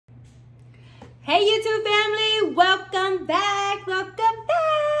Hey YouTube family, welcome back, welcome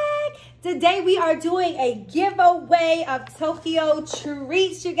back. Today we are doing a giveaway of Tokyo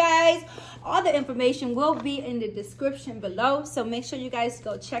treats, you guys. All the information will be in the description below, so make sure you guys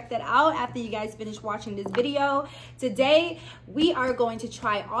go check that out after you guys finish watching this video. Today we are going to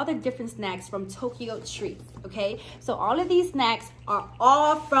try all the different snacks from Tokyo treats, okay? So all of these snacks are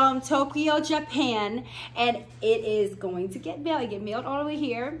all from Tokyo, Japan, and it is going to get mailed all the way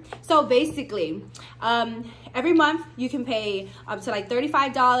here. So basically, every month you can pay up to like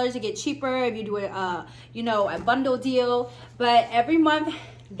 $35 to get cheaper if you do a bundle deal. But every month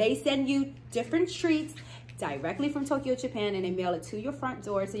they send you different treats directly from Tokyo, Japan, and they mail it to your front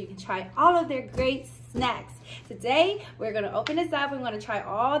door so you can try all of their great snacks. Today, we're gonna open this up. We're gonna try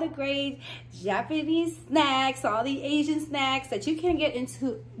all the great Japanese snacks, all the Asian snacks that you can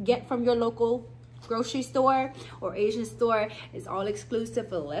get from your local grocery store or Asian store. Is all exclusive,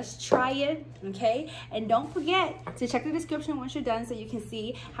 but let's try it, okay? And don't forget to check the description once you're done so you can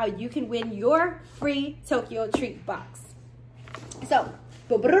see how you can win your free Tokyo treat box. So,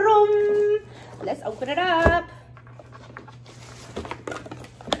 let's open it up.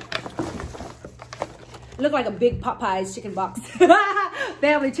 Look like a big Popeyes chicken box.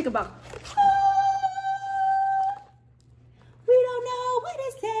 Family chicken box. We don't know what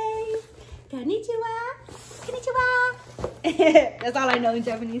to say. Konnichiwa. Konnichiwa. That's all I know in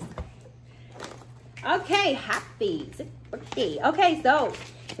Japanese. Okay, happy birthday. Okay, so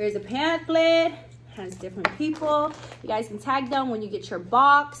here's a pamphlet. Has different people. You guys can tag them when you get your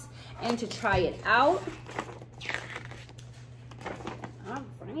box and to try it out. All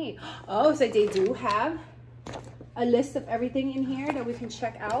right. Oh, so they do have a list of everything in here that we can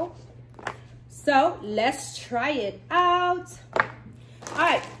check out. So let's try it out. All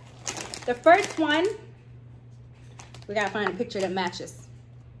right. The first one, we gotta find a picture that matches.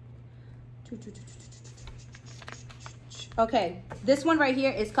 Okay, this one right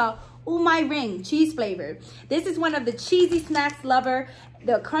here is called Umai Ring, cheese flavor. This is one of the cheesy snacks lover.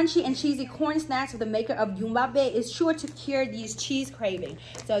 The crunchy and cheesy corn snacks of the maker of Yumabe is sure to cure these cheese craving.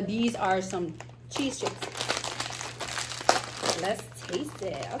 So these are some cheese chips. Let's taste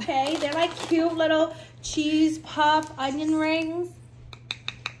it. Okay, they're like cute little cheese puff onion rings.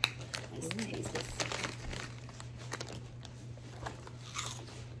 Let's taste this.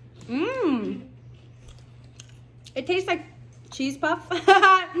 Mmm. It tastes like cheese puff.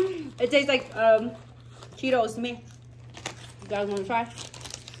 It tastes like Cheetos to me. You guys want to try?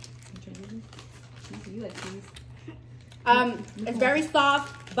 You like cheese. It's very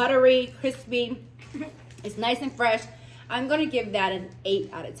soft, buttery, crispy. It's nice and fresh. I'm gonna give that an 8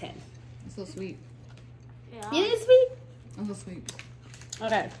 out of 10. It's so sweet. Yeah. It is sweet? It's so sweet.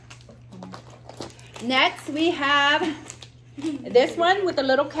 Okay. Next we have this one with a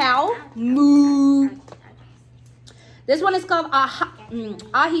little cow. Moo. This one is called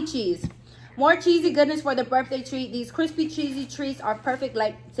ahi cheese. More cheesy goodness for the birthday treat. These crispy cheesy treats are perfect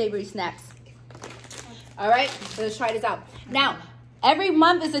light savory snacks. All right, so let's try this out. Now, every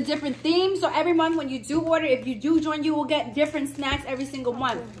month is a different theme. So every month when you do order, if you do join, you will get different snacks every single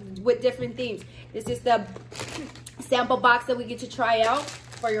month with different themes. This is the sample box that we get to try out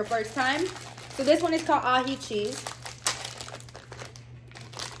for your first time. So this one is called ahi cheese.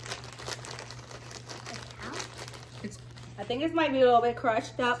 I think this might be a little bit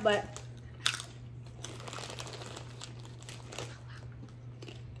crushed up, but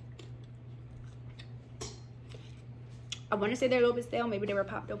I want to say they're a little bit stale. Maybe they were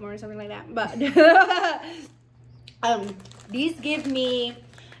popped open or something like that. But these give me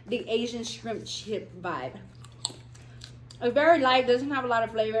the Asian shrimp chip vibe. It's very light, doesn't have a lot of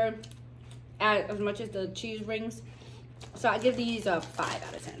flavor as much as the cheese rings. So I give these a 5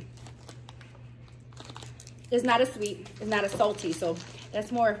 out of 10. It's not as sweet, it's not as salty, so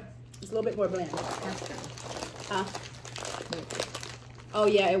that's more, it's a little bit more bland. Oh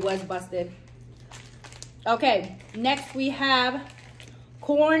yeah, it was busted. Okay, next we have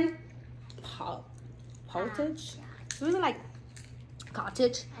corn pottage. It's really like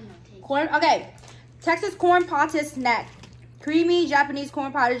cottage. Corn, okay. Texas corn pottage snack. Creamy Japanese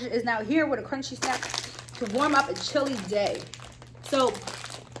corn pottage is now here with a crunchy snack to warm up a chilly day. So,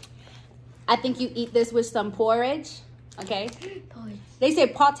 I think you eat this with some porridge, okay? Porridge. They say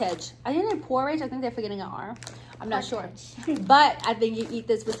pottage. I think they're porridge. I think they're forgetting an R. I'm not sure. But I think you eat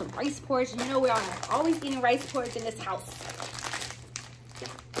this with some rice porridge. You know we are always eating rice porridge in this house.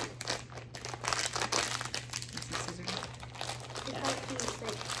 Yeah.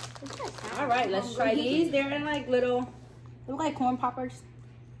 All right, let's try these. They're in like little, they look like corn poppers.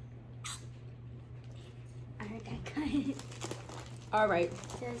 I heard that. All right.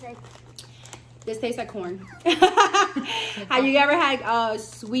 So it's like This tastes like corn. Have you ever had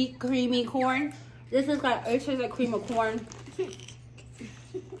sweet, creamy corn? This is like, it tastes like cream of corn.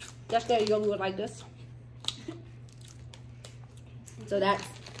 That's good. You'll do it like this. So that's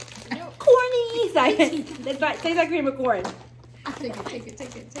corny. It tastes like cream of corn. Take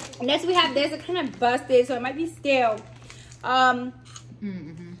it. Next we have this. It's kind of busted, so it might be stale.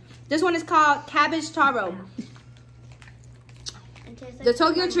 This one is called cabbage taro. The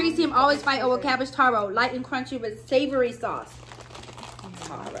Tokyo Treats team always fight over cabbage taro, light and crunchy with savory sauce.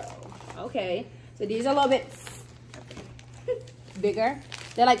 Taro. Okay, so these are a little bit bigger.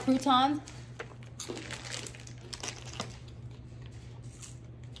 They're like croutons.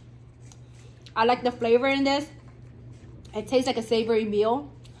 I like the flavor in this. It tastes like a savory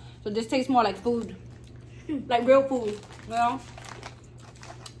meal. So this tastes more like food. Like real food, you know?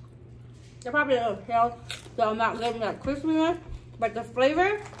 They're probably a little stale, so I'm not getting that crispiness. But the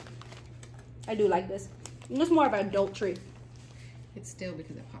flavor, I do like this. It's more of an adult treat. It's still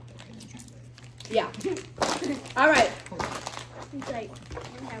because it popped up in the chocolate. Yeah. All right. It's like,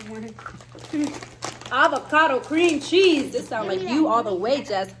 I have one. Avocado cream cheese. This sounds like you all the way,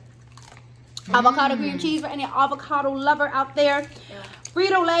 Jess. Avocado cream cheese for any avocado lover out there. Yeah.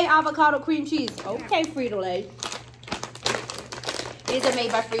 Frito-Lay avocado cream cheese. Okay, Frito-Lay. These are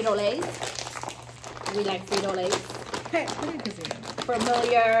made by Frito-Lays. We like Frito-Lays. Hey, put it in.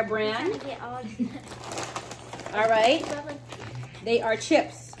 Familiar I'm brand. trying to get all All right. but like, They are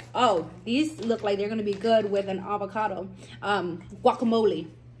chips. Oh, these look like they're going to be good with an avocado. Guacamole.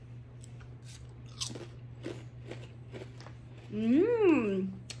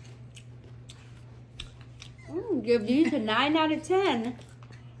 Give these a 9 out of 10.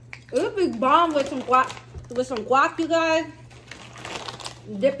 It would be bomb with some guac, you guys.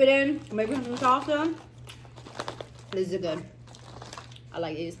 Dip it in, maybe some salsa. These are good. I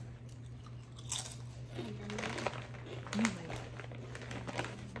like these.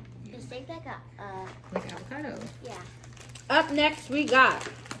 it tastes like a, Like avocado. yeah. Up next, we got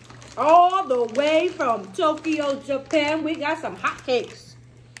all the way from Tokyo, Japan. We got some hotcakes.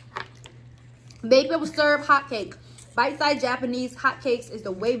 Maple syrup hotcake. Bite-sized Japanese hotcakes is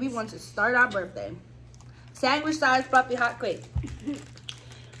the way we want to start our birthday. Sandwich-sized fluffy hotcake.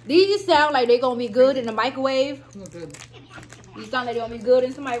 These sound like they're going to be good in the microwave. Look good. These sound like they're going to be good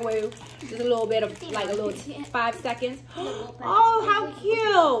in the microwave. Just a little bit of, like a little 5 seconds. Oh, how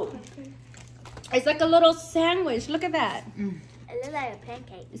cute. It's like a little sandwich. Look at that. It looks like a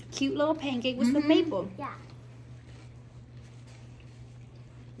pancake. It's a cute little pancake with some maple. Yeah.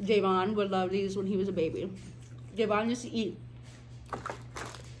 Javon would love these when he was a baby. Javon used to eat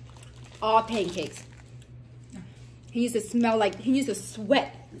all pancakes. He used to smell like, he used to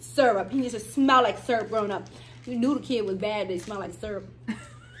sweat syrup. He used to smell like syrup growing up. We knew the kid was bad, they smelled like syrup.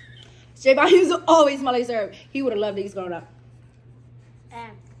 Javon used to always smell like syrup. He would have loved these growing up.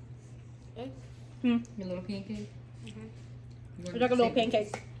 Your little pancake? It's like a little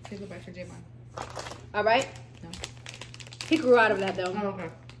pancake. Take a bite for Javon. All right? No. He grew out of that though. Oh, okay.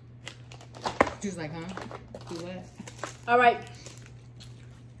 She was like, huh? Do what? All right.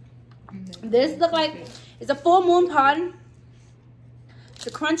 This look like it's a full moon pun. It's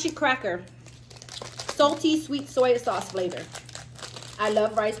a crunchy cracker. Salty sweet soy sauce flavor. I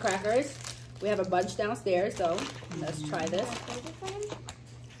love rice crackers. We have a bunch downstairs, so let's try this.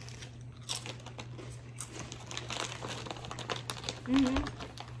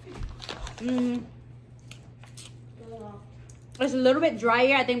 It's a little bit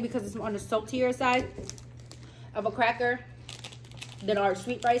drier, I think, because it's on the saltier side of a cracker than our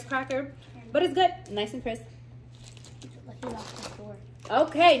sweet rice cracker. But it's good. Nice and crisp.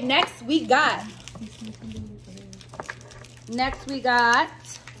 Okay, next we got.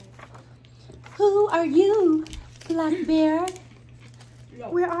 Who are you, Black Bear?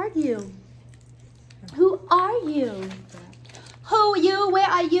 Where are you? Who are you? Who are you? Where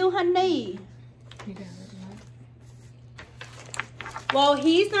are you, honey? You got it, Well,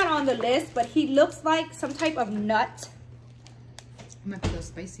 he's not on the list, but he looks like some type of nut. I'm gonna put those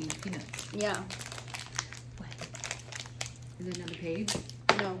spicy peanuts. Yeah. What? Is it another page?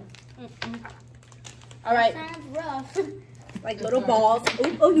 No. All right. Sounds rough. Like little balls.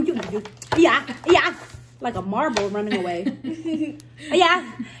 Ooh, yeah, yeah. Like a marble running away.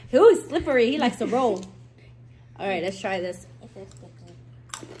 Yeah. Who's slippery? He likes to roll. All right, let's try this. I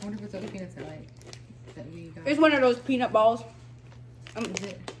wonder if it's other peanuts that we got. It's one of those peanut balls. Is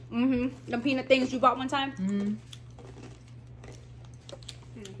it? The peanut things you bought one time.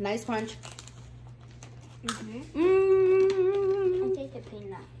 Nice crunch. I taste the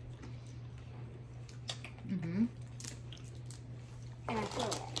peanut. And I feel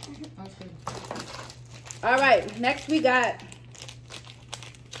it. Oh, it's good. All right, next we got,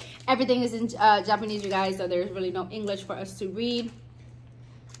 everything is in Japanese, you guys, so there's really no English for us to read.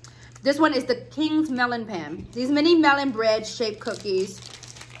 This one is the King's Melon Pan. These mini melon bread shaped cookies.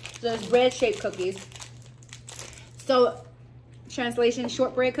 So there's bread shaped cookies. So, translation,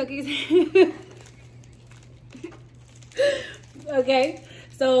 shortbread cookies. Okay,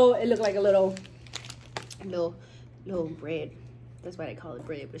 so it looked like a little bread. That's why they call it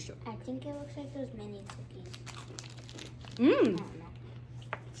bread, but sure. I think it looks like those mini cookies. I Mmm, don't know.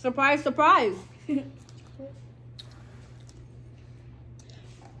 surprise, surprise.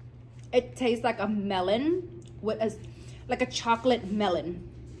 It tastes like a melon with like a chocolate melon.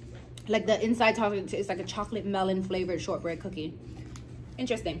 Like the inside chocolate is like a chocolate melon flavored shortbread cookie.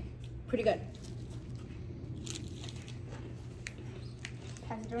 Interesting. Pretty good.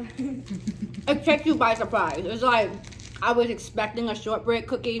 It takes you by surprise. It's like I was expecting a shortbread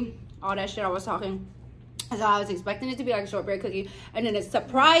cookie. All that shit I was talking. So I was expecting it to be like a shortbread cookie. And then it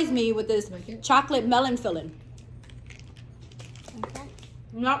surprised me with this chocolate melon filling. Okay.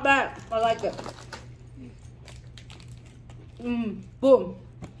 Not bad. I like it. Boom.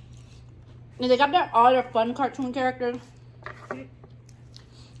 And they got all their fun cartoon characters.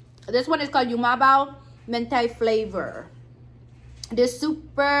 This one is called Yumabao Mentai Flavor. This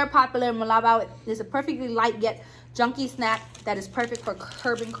super popular in Malabao is a perfectly light yet junky snack that is perfect for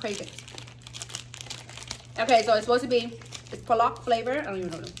curbing cravings. Okay, so it's supposed to be, it's palak flavor. I don't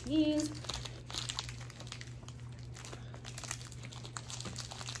even know what it means.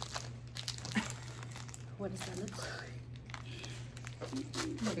 What does that look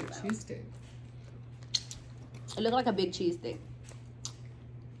like? Like a cheese stick. It looked like a big cheese stick.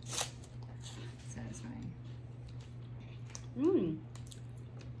 Satisfying.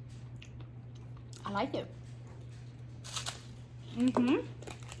 I like it.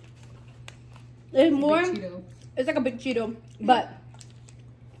 It's more, it's like a big Cheeto, but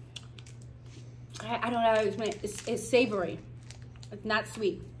I don't know how to explain it. It's savory. It's not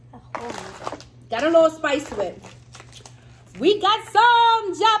sweet. Got a little spice to it. We got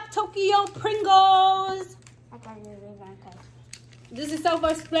some Jap Tokyo Pringles. I thought you were going to taste. This is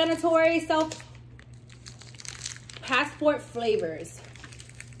self-explanatory, self-passport flavors.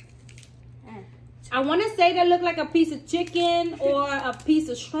 I want to say they look like a piece of chicken or a piece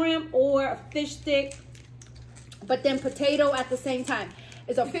of shrimp or a fish stick, but then potato at the same time.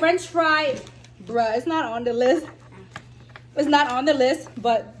 It's a French fry. Bruh, it's not on the list. It's not on the list,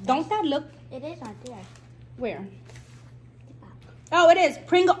 but don't that look... It is on there. Where? Oh, it is.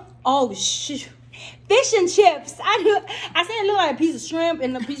 Pringle. Oh, shit. Fish and chips. I said it looked like a piece of shrimp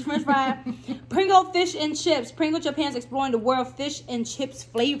and a piece of French fry. Pringle fish and chips. Pringle Japan's exploring the world of fish and chips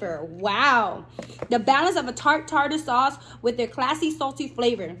flavor. Wow. The balance of a tart tartar sauce with their classy salty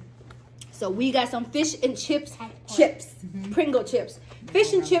flavor. So we got some fish and chips. Pringle chips.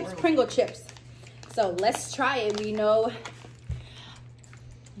 Fish and chips, Pringle chips. So let's try it. We know.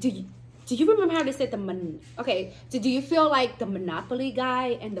 Do you remember how they said okay, so do you feel like the Monopoly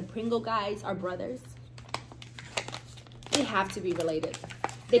guy and the Pringle guys are brothers? They have to be related.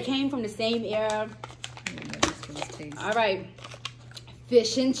 They came from the same era. All right.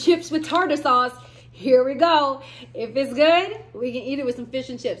 Fish and chips with tartar sauce. Here we go. If it's good, we can eat it with some fish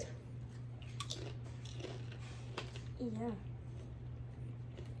and chips. Yeah.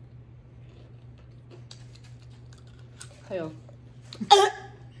 Hello.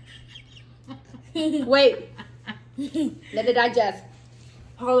 Wait. Let it digest.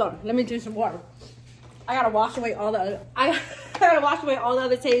 Hold on. Let me drink some water. I gotta wash away all the other. I gotta wash away all the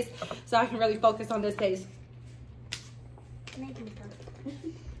other tastes so I can really focus on this taste.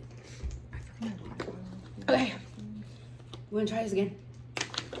 Okay. We're gonna try this again.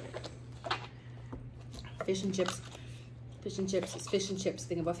 Fish and chips. Fish and chips. It's fish and chips.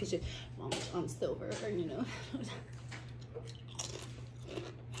 Thinking about fish and on silver, you know.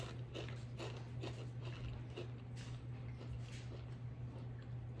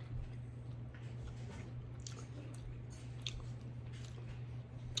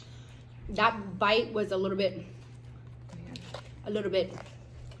 That bite was a little bit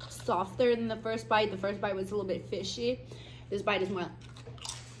softer than the first bite. The first bite was a little bit fishy. This bite is more.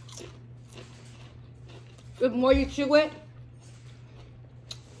 The more you chew it,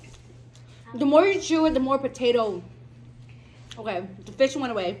 the more potato. Okay, the fish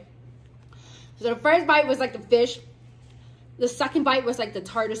went away. So the first bite was like the fish. The second bite was like the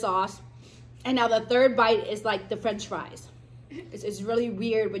tartar sauce. And now the third bite is like the French fries. It's really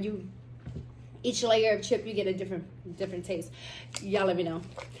weird when you, each layer of chip, you get a different taste. Y'all let me know.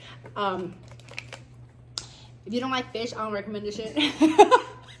 If you don't like fish, I don't recommend this shit.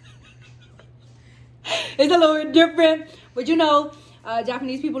 it's a little bit different. But you know,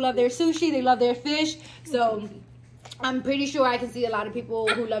 Japanese people love their sushi. They love their fish. So I'm pretty sure I can see a lot of people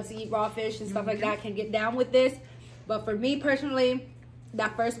who love to eat raw fish and stuff like that can get down with this. But for me personally,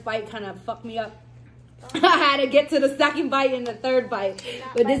 that first bite kind of fucked me up. I had to get to the second bite and the third bite.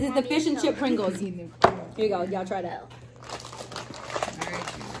 But this is the fish and chip Pringles. Here you go. Y'all try that.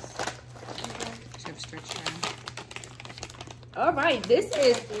 All right, this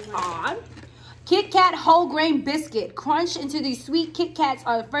is on Kit Kat whole grain biscuit. Crunch into these sweet Kit Kats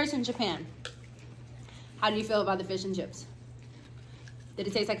are the first in Japan. How do you feel about the fish and chips? Did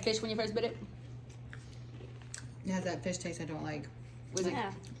it taste like fish when you first bit it? It has that fish taste I don't like. Was it?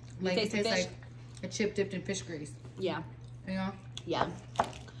 Yeah. Like it tastes fish? like a chip dipped in fish grease. Yeah. You know? Yeah.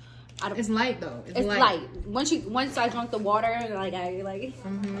 It's light though. It's light. Once I drank the water, like I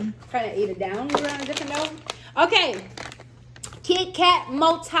kind of ate it down. We were on a different note. Okay. Kit Kat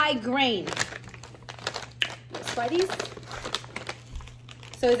multi-grain. Let's try these.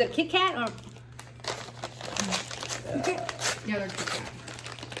 So is it Kit Kat or? Yeah, they're Kit Kat.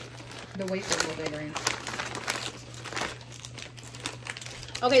 The wafer multi-grain.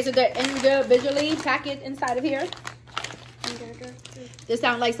 Okay, so they're individually packaged inside of here. This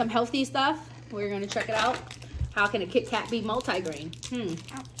sounds like some healthy stuff. We're gonna check it out. How can a Kit Kat be multi-grain?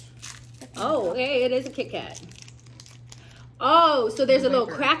 Oh, okay, it is a Kit Kat. Oh, so there's a little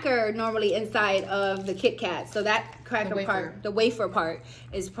cracker normally inside of the Kit Kat. So that cracker part, the wafer part,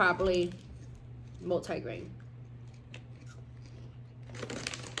 is probably multi-grain.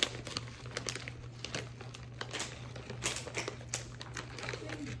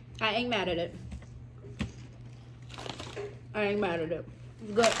 I ain't mad at it. I ain't mad at it.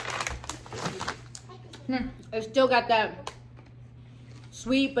 It's good. It's still got that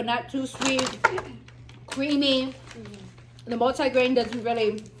sweet, but not too sweet, creamy. The multi-grain doesn't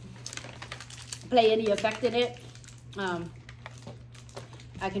really play any effect in it.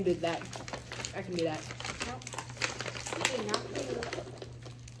 I can do that. I can do that.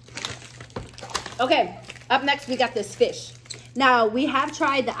 Okay, up next we got this fish. Now, we have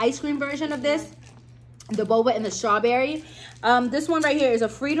tried the ice cream version of this, the boba and the strawberry. This one right here is a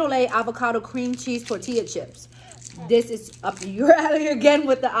Frito-Lay avocado cream cheese tortilla chips. This is up your alley again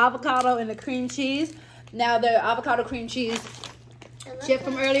with the avocado and the cream cheese. Now, the avocado cream cheese chip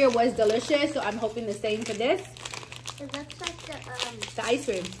from earlier was delicious, so I'm hoping the same for this. It looks like the ice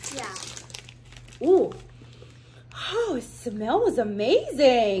cream. Yeah. Ooh. Oh, it smells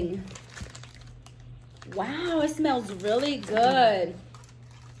amazing. Wow, it smells really good.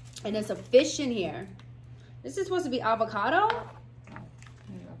 And there's a fish in here. This is supposed to be avocado?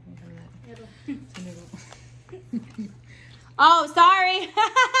 Oh, sorry.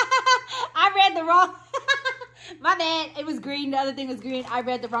 I read the wrong. My bad. It was green. The other thing was green. I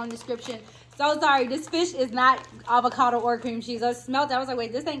read the wrong description. So sorry. This fish is not avocado or cream cheese. I smelled it. I was like,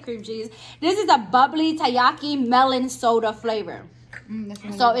 wait, this ain't cream cheese. This is a bubbly taiyaki melon soda flavor.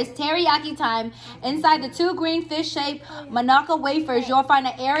 So it's teriyaki time. Inside the 2 green fish-shaped Monaco wafers, you'll find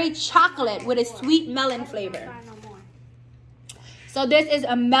an airy chocolate with a sweet melon flavor. So this is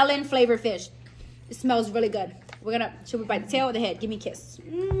a melon flavor fish. It smells really good. Should we bite the tail or the head? Give me a kiss.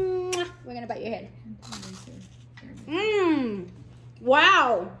 We're gonna bite your head.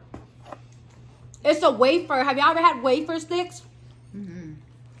 Wow. It's a wafer. Have y'all ever had wafer sticks? Yeah.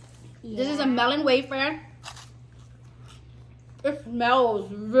 This is a melon wafer. It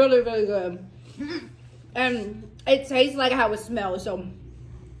smells really, really good. And it tastes like how it smells. So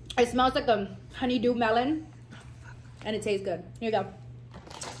it smells like a honeydew melon. And it tastes good. Here you go.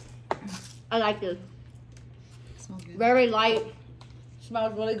 I like this. Smells good. Very light.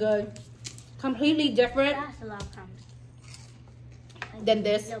 Smells really good. Completely different That's a lot of crumbs. than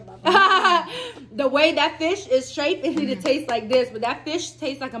this. The way that fish is shaped, it need to taste like this. But that fish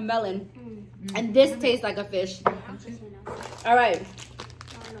tastes like a melon. And this tastes like a fish. All right.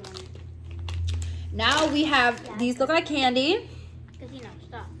 Now we have, these look like candy.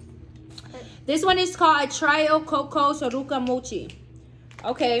 Stop. This one is called a Trio Coco Saruka Mochi.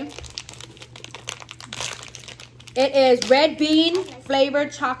 Okay. It is red bean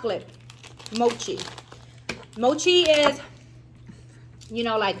flavored chocolate mochi. Mochi is, you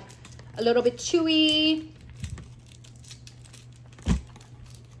know, like a little bit chewy.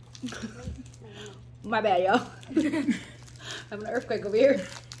 My bad, y'all. Having an earthquake over here.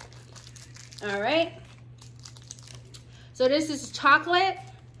 All right. So this is chocolate.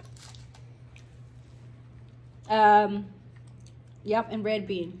 Yep, and red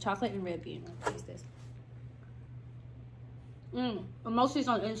bean. Chocolate and red bean. What is this? Mostly it's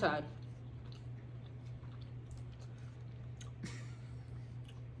on the inside.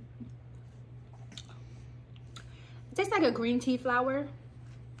 tastes like a green tea flower.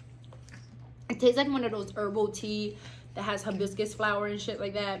 It tastes like one of those herbal tea that has hibiscus flower and shit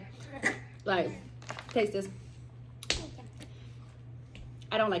like that. Like, taste this.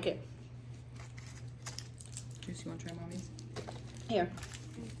 I don't like it. Juice, you want to try mommy's? Here.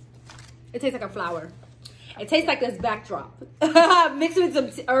 It tastes like a flower. It tastes like this backdrop. Mixed with some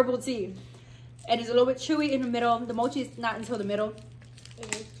herbal tea. And it's a little bit chewy in the middle. The mochi is not until the middle.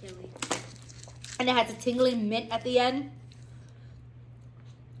 It is chewy. And it has a tingling mint at the end.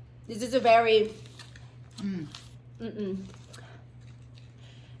 This is a very...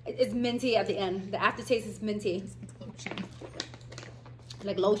 It's minty at the end. The aftertaste is minty. Lotion.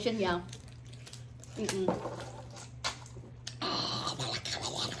 Like lotion, yeah.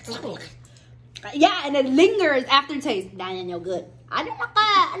 Yeah, and it lingers aftertaste. That ain't no good. I don't like it.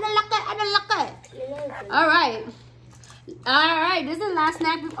 I don't like it. I don't like it. All right. All right. This is the last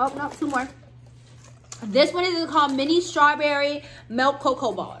snack. Oh, no, 2 more. This one is called mini strawberry milk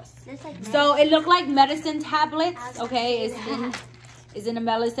cocoa balls. Like so it looked like medicine tablets. Okay, it's in a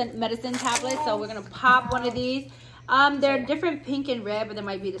medicine tablet. So we're gonna pop one of these. They're different pink and red, but they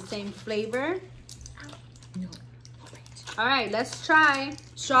might be the same flavor. No. All right, let's try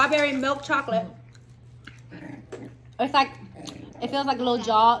strawberry milk chocolate. It's like, it feels like a little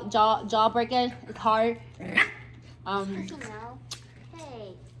jaw breaker. It's hard. Hey.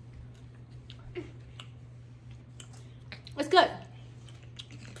 It's good.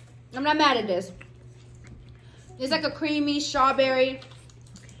 I'm not mad at this. It's like a creamy strawberry.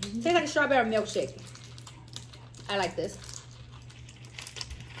 Tastes like a strawberry milkshake. I like this.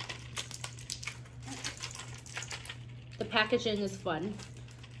 The packaging is fun.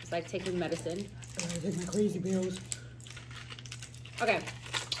 It's like taking medicine. I take my crazy pills. Okay.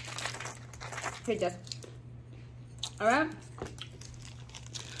 Take this. All right.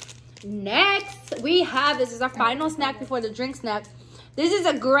 Next, we have, this is our final snack before the drink snack. This is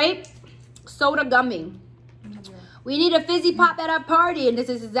a grape soda gummy. We need a fizzy pop at our party, and this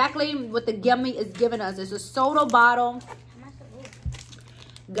is exactly what the gummy is giving us. It's a soda bottle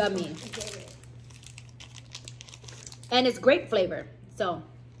gummy. And it's grape flavor. So,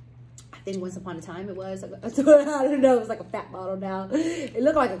 I think once upon a time it was, I don't know, it was like a fat bottle now. It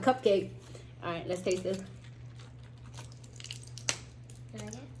looked like a cupcake. All right, let's taste this.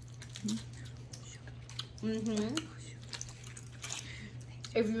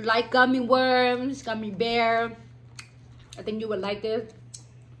 If you like gummy worms, gummy bear, I think you would like this.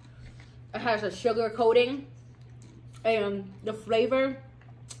 It has a sugar coating, and the flavor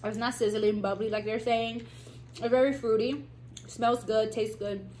is not sizzling, bubbly like they're saying. It's very fruity, smells good, tastes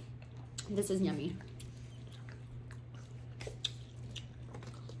good. This is yummy.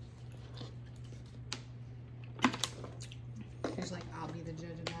 It's like, I'll be the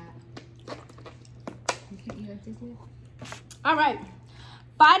judge of that. You like this yet? All right.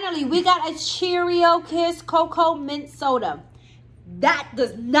 Finally, we got a Cheerio Kiss Cocoa Mint Soda. That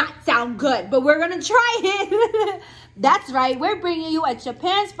does not sound good, but we're going to try it. That's right. We're bringing you a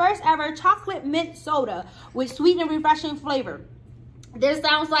Japan's first ever chocolate mint soda with sweet and refreshing flavor. This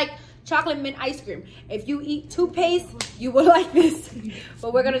sounds like chocolate mint ice cream. If you eat toothpaste, you will like this.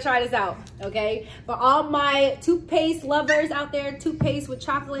 But we're going to try this out, okay? For all my toothpaste lovers out there, toothpaste with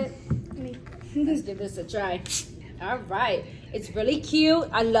chocolate, let's give this a try. All right. It's really cute.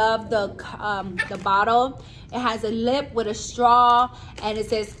 I love the bottle. It has a lip with a straw, and it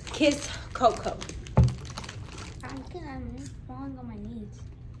says Kiss Cocoa. I'm falling on my knees.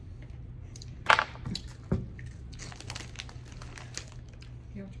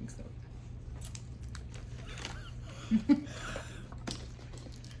 Here, I'll drink soda. Do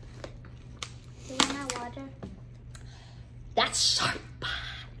you want water? That's sharp.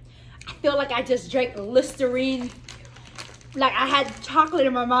 I feel like I just drank Listerine. Like I had chocolate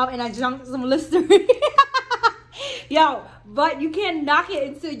in my mouth and I drank some Listerine. Yo, but you can't knock it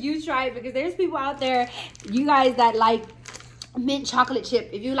until you try it, because there's people out there, you guys, that like mint chocolate chip.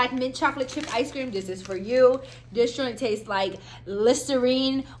 If you like mint chocolate chip ice cream, this is for you. This joint tastes like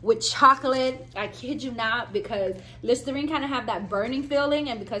Listerine with chocolate. I kid you not, because Listerine kind of have that burning feeling,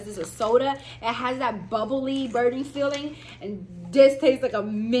 and because it's a soda, it has that bubbly burning feeling, and this tastes like a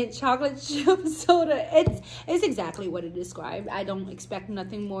mint chocolate chip soda. It's exactly what it described. I don't expect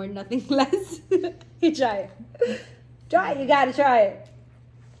nothing more, nothing less. You try it. Try it. You gotta try it.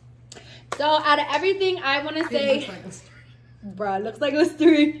 So out of everything, I want to say, It looks like Listerine. bruh, it looks like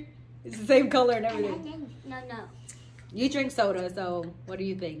Listerine. It's the same color and everything. No. You drink soda, so what do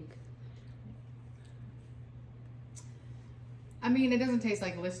you think? I mean, it doesn't taste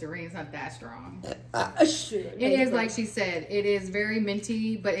like Listerine. It's not that strong. Sure. It is, like she said, it is very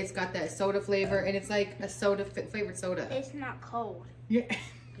minty, but it's got that soda flavor, and it's like a soda flavored soda. It's not cold. Yeah.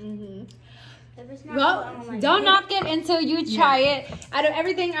 If it's not Well, cold, I don't like don't it. knock it until you try it. Out of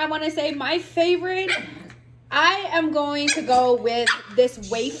everything, I want to say my favorite, I am going to go with this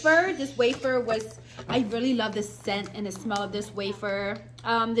wafer. This wafer was, I really love the scent and the smell of this wafer.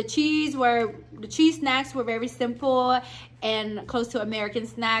 The cheese snacks were very simple and close to American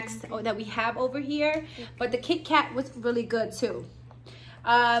snacks that we have over here. But the Kit Kat was really good too.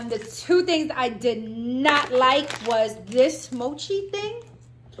 The two things I did not like was this mochi thing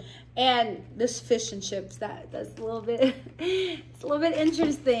and this fish and chips. That's a little bit, it's a little bit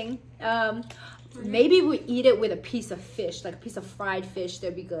interesting. Maybe we eat it with a piece of fish, like a piece of fried fish.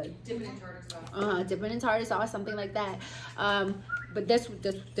 That'd be good. Dipping in tartar sauce. Dipping in tartar sauce, something like that. But this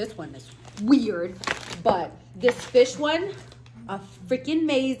one is weird. But this fish one, freaking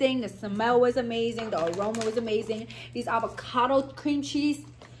amazing. The smell was amazing. The aroma was amazing. These avocado cream cheese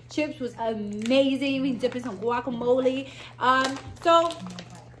chips was amazing. We dip in some guacamole. So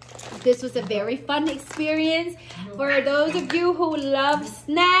this was a very fun experience for those of you who love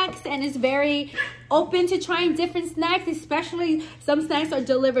snacks and is very open to trying different snacks, especially some snacks are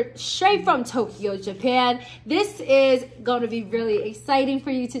delivered straight from Tokyo, Japan. This is going to be really exciting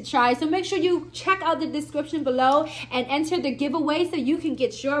for you to try. So make sure you check out the description below and enter the giveaway so you can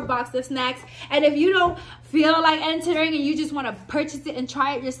get your box of snacks. And if you don't feel like entering and you just want to purchase it and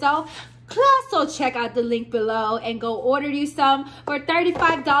try it yourself, also check out the link below and go order you some. For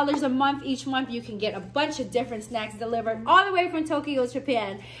 $35 a month, each month you can get a bunch of different snacks delivered all the way from Tokyo,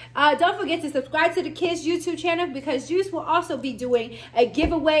 Japan. Don't forget to subscribe to the kids YouTube channel because Juice will also be doing a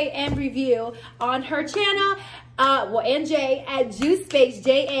giveaway and review on her channel. And Jay at Juice Space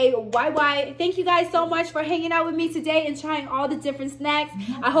JAYY. Thank you guys so much for hanging out with me today and trying all the different snacks.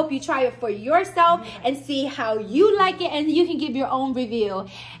 I hope you try it for yourself and see how you like it, and you can give your own review.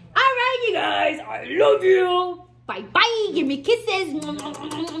 All right, you guys, I love you. Bye bye. Give me kisses.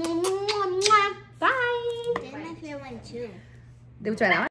 Bye. This is my favorite one too. Did we try that one?